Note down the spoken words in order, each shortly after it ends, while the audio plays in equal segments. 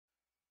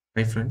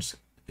Hi friends,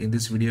 in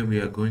this video we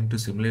are going to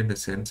simulate the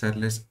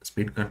sensorless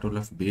speed control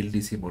of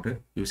BLDC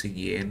motor using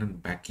AN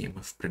and back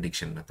EMF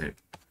prediction method.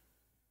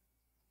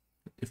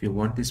 If you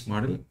want this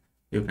model,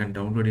 you can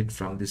download it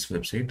from this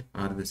website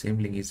or the same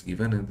link is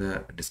given in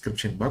the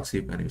description box.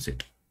 You can use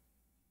it.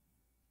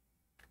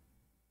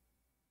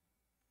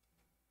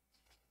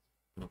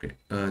 Okay,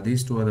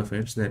 these two are the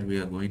files that we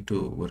are going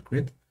to work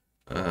with.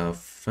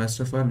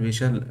 First of all, we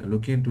shall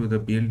look into the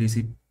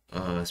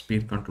BLDC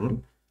speed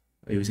control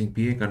using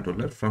PA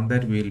controller. From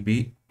that, we will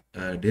be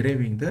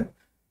deriving the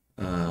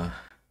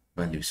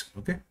values.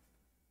 Okay.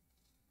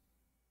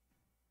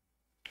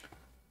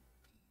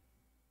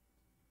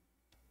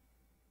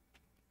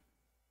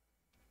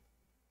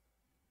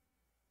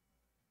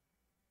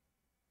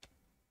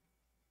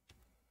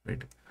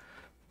 Right.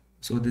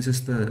 So this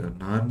is the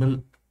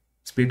normal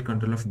speed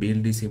control of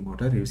BLDC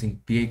motor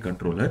using PI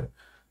controller.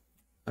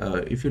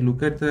 If you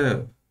look at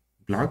the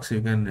blocks, you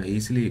can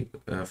easily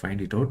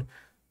find it out.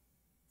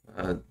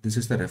 This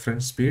is the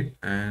reference speed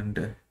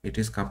and it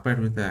is compared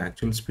with the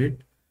actual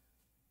speed.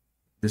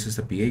 This is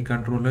the PI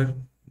controller.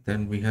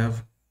 Then we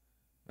have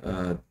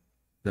the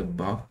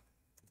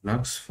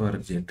blocks for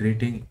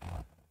generating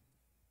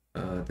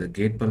the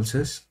gate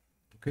pulses.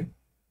 Okay.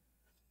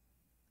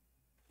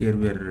 Here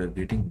we are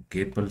getting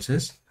gate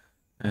pulses,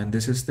 and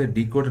this is the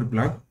decoder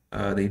block.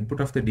 The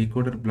input of the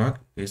decoder block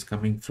is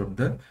coming from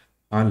the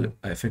Hall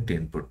effect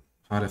input,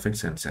 Hall effect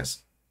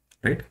sensors,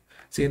 right?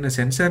 See, in a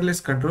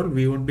sensorless control,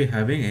 we won't be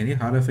having any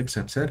Hall effect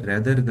sensor.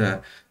 Rather,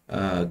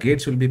 the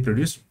gates will be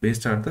produced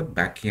based on the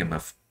back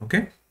EMF.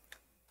 Okay.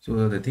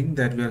 So the thing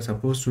that we are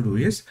supposed to do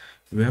is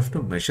we have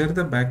to measure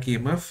the back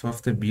EMF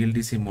of the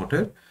BLDC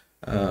motor,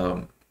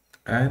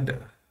 and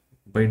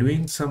by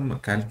doing some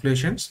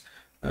calculations,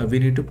 we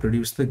need to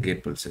produce the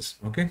gate pulses.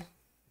 Okay,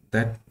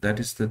 that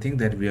is the thing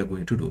that we are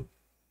going to do.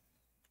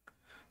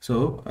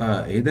 So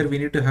either we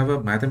need to have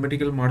a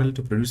mathematical model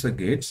to produce the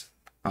gates,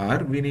 or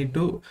we need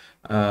to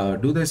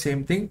do the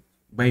same thing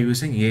by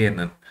using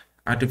ANN,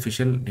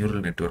 artificial neural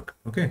network.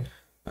 Okay.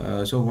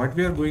 So what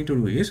we are going to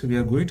do is we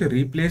are going to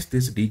replace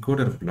this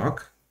decoder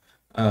block,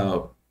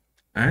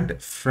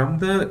 and from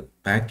the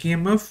back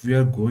EMF we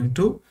are going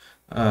to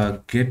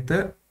get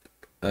the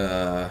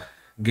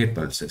gate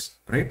pulses,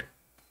 right?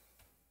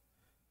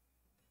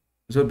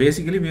 So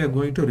basically we are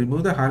going to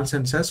remove the Hall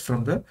sensors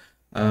from the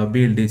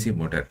BLDC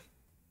motor.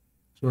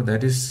 So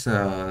that is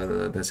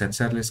the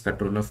sensorless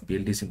control of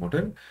BLDC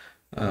motor.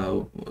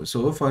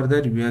 So for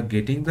that we are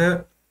getting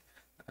the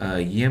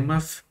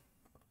EMF,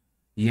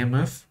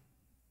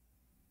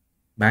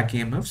 back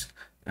EMFs,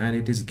 and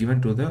it is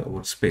given to the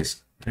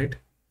workspace, right?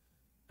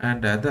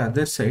 And at the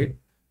other side,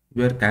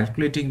 we are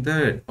calculating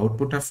the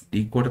output of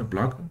decoder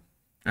block,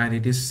 and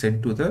it is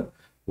sent to the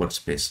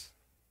workspace,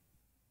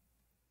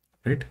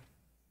 right?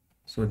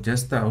 So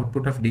just the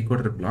output of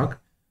decoder block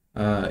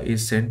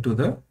is sent to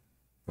the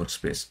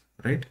workspace,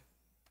 right?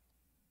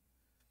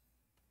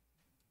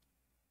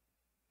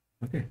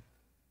 Okay.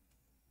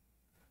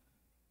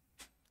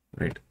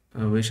 Right.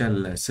 We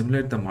shall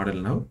simulate the model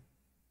now.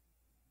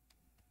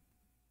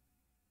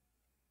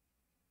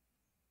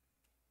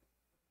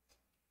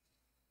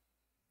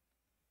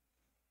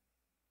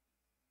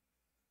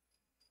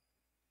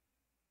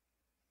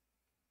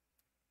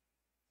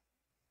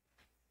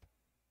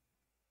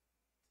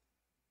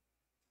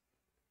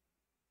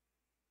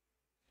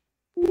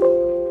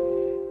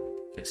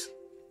 Yes,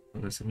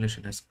 the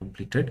simulation has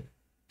completed.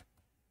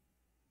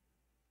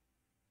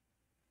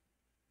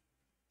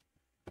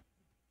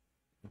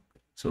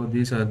 So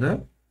these are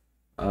the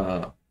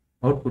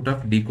output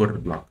of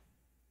decoder block.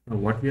 Now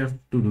what we have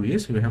to do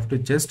is we have to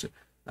just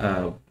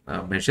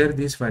measure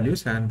these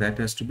values, and that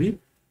has to be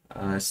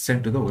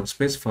sent to the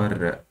workspace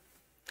for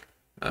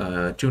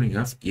tuning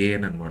of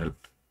ANN model,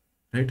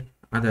 right?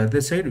 On the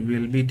other side, we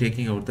will be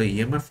taking out the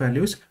EMF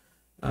values,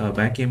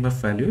 back EMF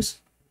values.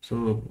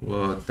 So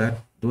that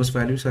those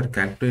values are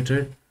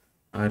calculated,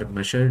 are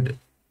measured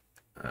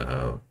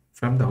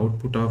from the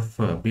output of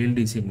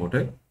BLDC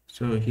motor.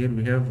 So here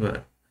we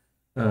have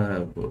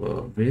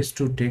ways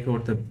to take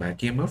out the back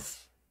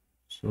EMF.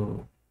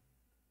 So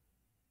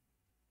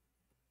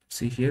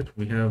see here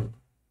we have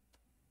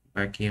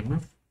back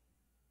EMF.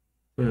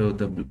 So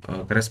the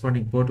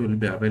corresponding port will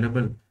be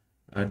available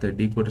at the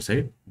decoder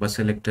side, bus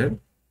selector.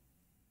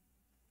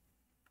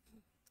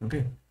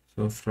 Okay,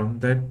 so from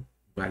that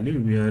value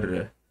we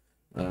are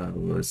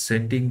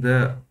sending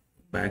the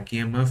back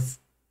EMF.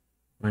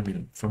 I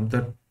mean, from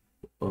the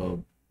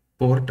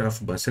port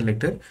of bus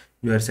selector,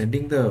 we are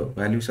sending the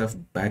values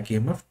of back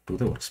EMF to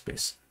the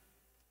workspace.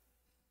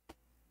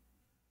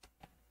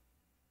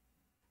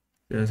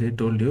 As I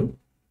told you,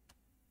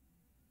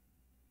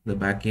 the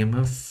back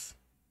EMF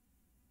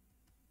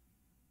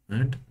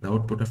and the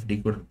output of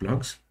decoder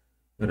blocks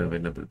are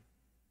available,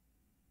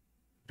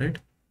 right?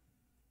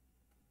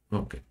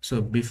 Okay,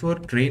 so before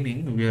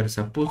training, we are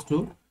supposed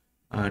to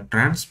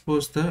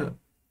transpose the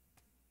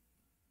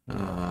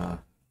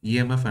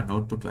EMF and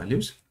output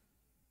values.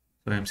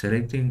 So I am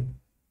selecting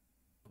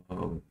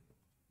all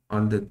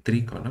the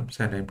three columns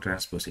and I am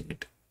transposing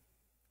it.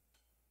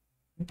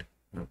 Right?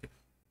 Okay.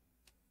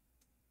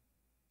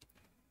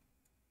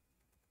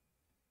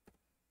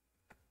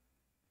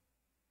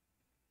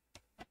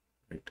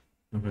 Right.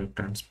 Now we have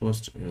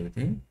transposed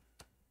everything.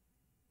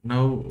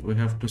 Now we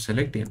have to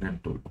select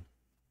NN tool.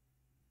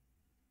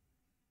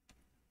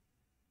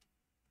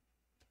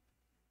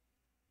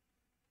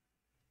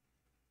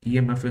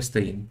 EMF is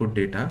the input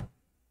data.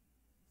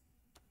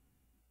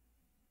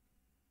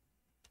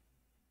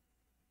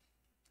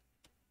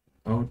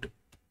 Out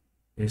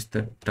is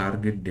the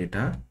target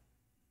data.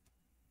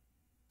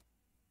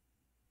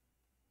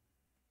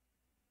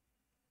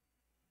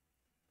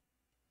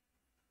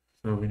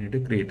 So we need to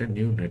create a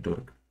new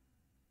network.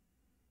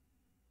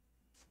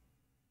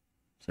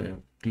 So I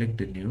have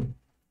clicked new.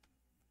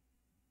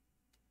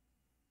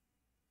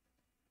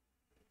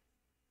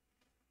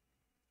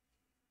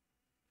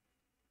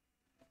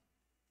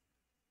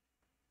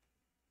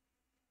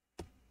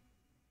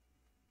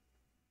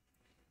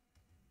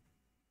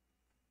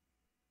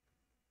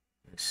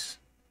 Yes.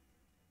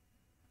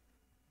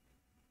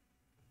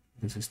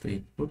 This is the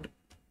input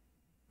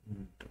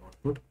and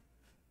output.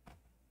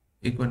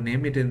 You can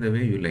name it in the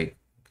way you like.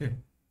 Okay.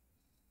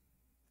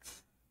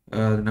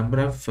 The number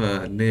of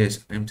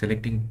layers, I'm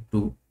selecting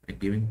 2. I'm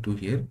giving 2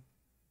 here.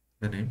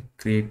 Then I'm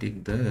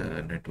creating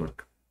the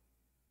network.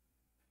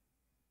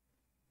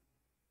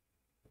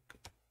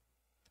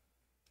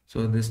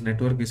 So this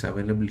network is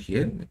available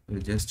here.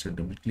 We just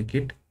double click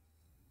it,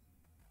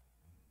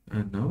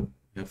 and now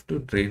you have to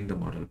train the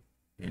model.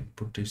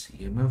 Input is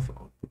EMF,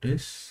 output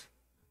is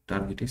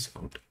target is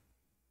out.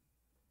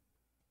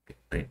 Okay,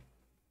 train.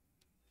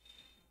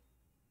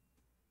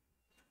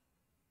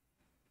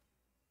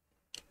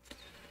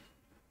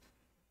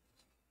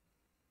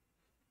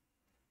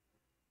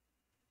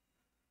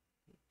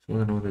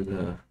 So now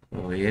the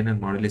ANN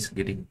model is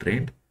getting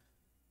trained.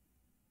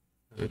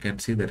 You can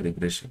see the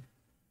regression.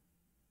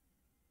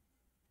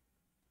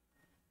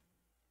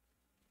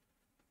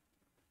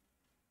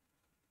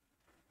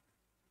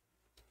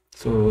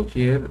 So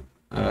here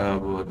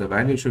the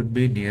value should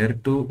be near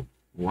to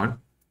 1.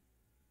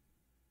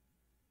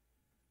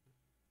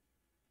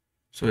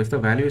 So if the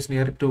value is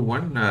near to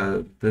 1,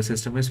 the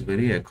system is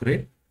very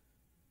accurate.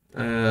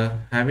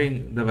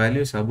 Having the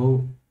values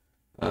above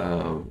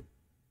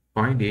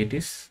 0.8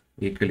 is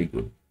equally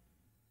good.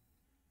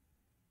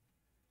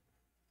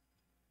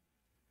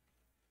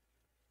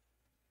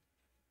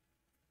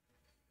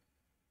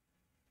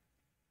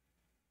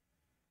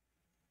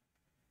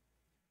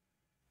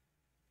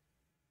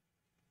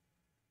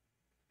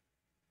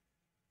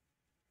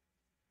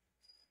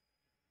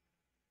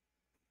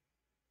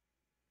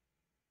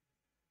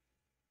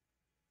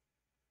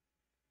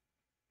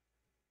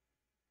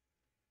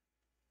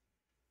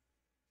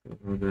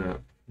 So the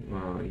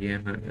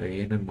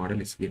ANN model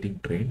is getting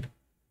trained.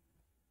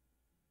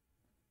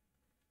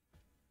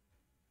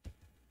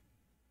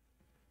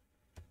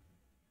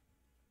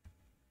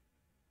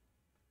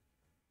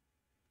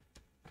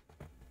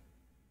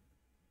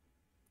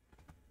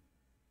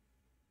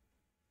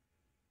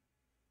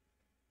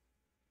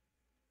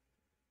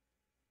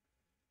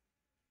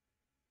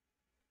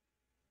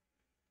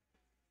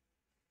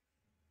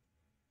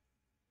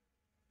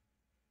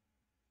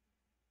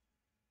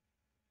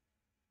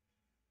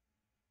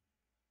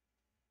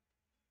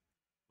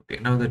 Okay,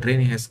 now the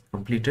training has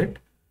completed.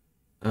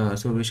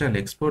 So we shall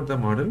export the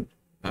model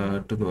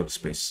to the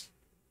workspace.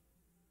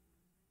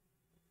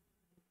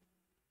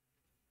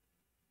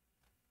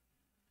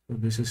 So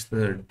this is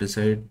the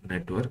desired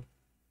network.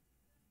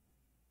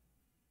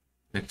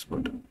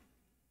 Export.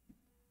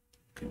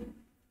 Okay.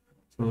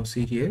 So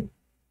see here,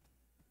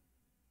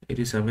 it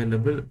is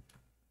available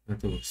at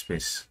the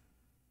workspace,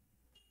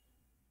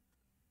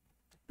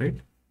 right?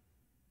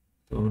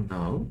 So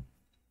now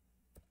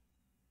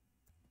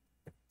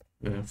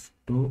we have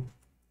to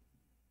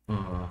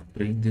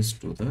bring this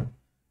to the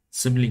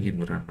sibling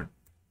environment.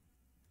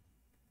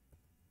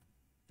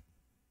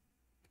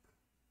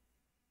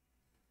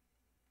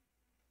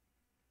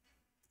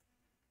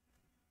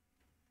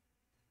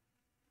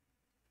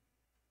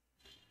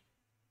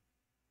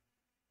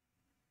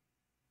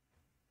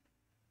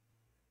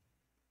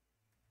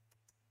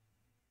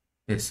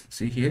 Yes,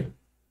 see here,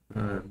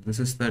 this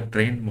is the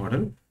trained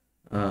model.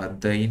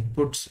 The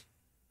inputs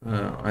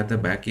are the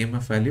back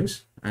EMF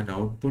values, and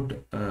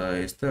output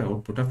is the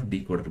output of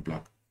decoder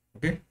block.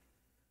 Okay,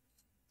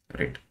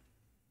 right.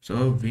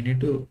 So we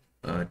need to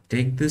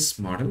take this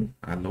model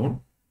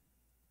alone,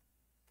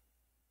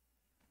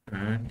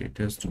 and it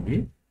has to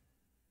be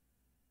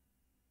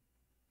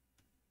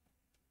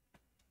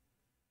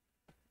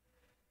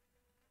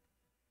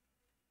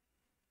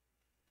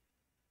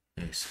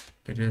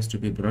it has to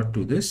be brought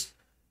to this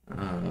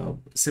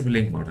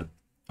sibling model.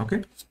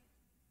 Okay.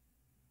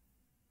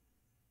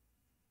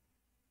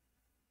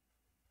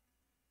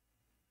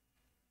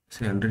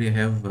 So I already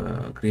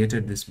have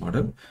created this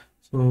model.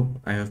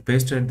 So I have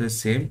pasted the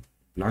same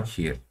block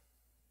here.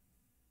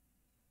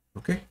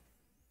 Okay.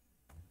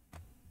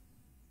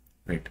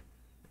 Right.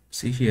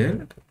 See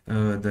here,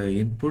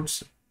 the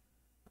inputs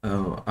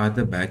are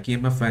the back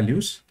EMF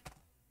values,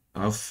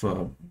 of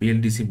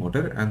BLDC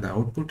motor, and the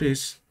output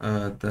is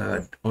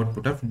the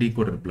output of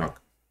decoder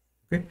block.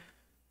 Okay,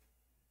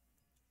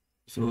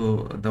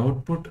 so the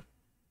output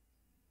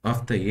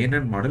of the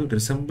ANN model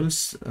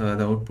resembles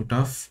the output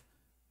of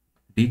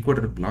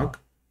decoder block.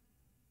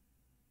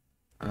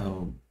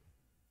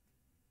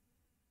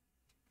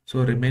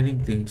 So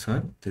remaining things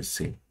are the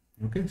same.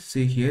 Okay,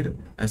 see here,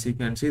 as you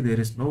can see, there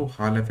is no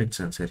Hall effect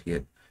sensor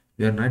here.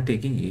 We are not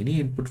taking any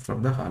input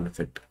from the Hall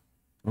effect.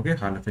 Okay,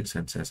 Hall effect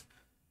sensors.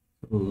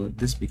 So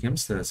this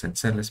becomes the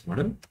sensorless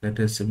model. Let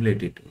us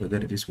simulate it, whether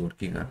it is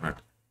working or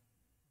not.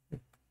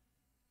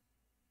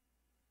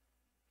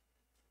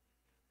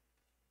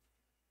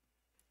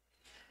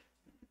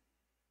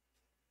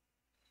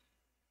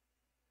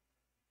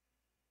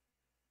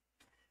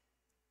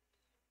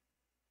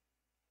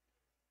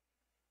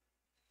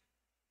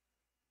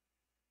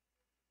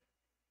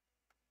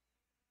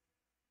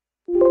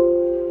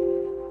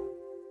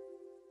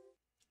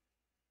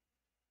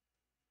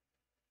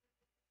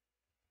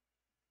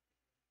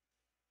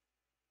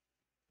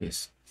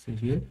 Yes, see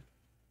here,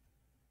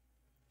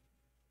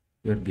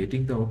 we are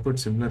getting the output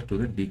similar to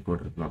the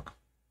decoder block.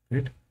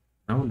 Right?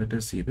 Now let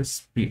us see the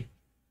speed,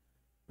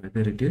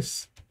 whether it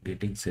is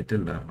getting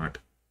settled or not.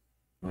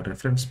 Our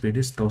reference speed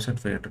is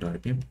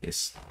 1500 RPM.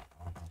 Yes.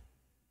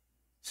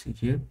 See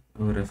here,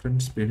 our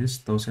reference speed is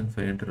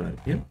 1500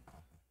 RPM.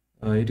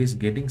 It is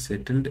getting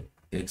settled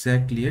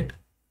exactly at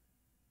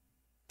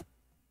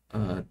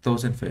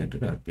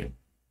 1500 RPM.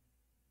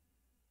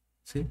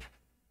 See,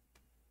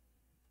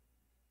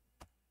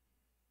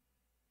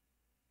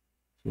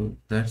 so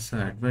that's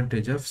the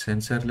advantage of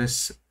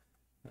sensorless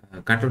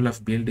control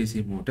of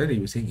BLDC motor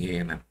using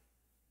ANN.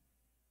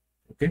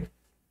 Okay.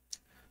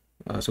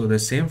 So the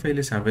same file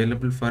is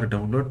available for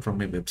download from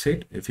my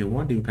website. If you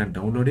want, you can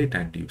download it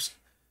and use.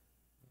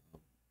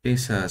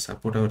 Please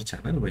support our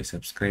channel by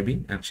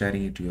subscribing and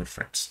sharing it to your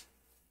friends.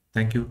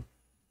 Thank you.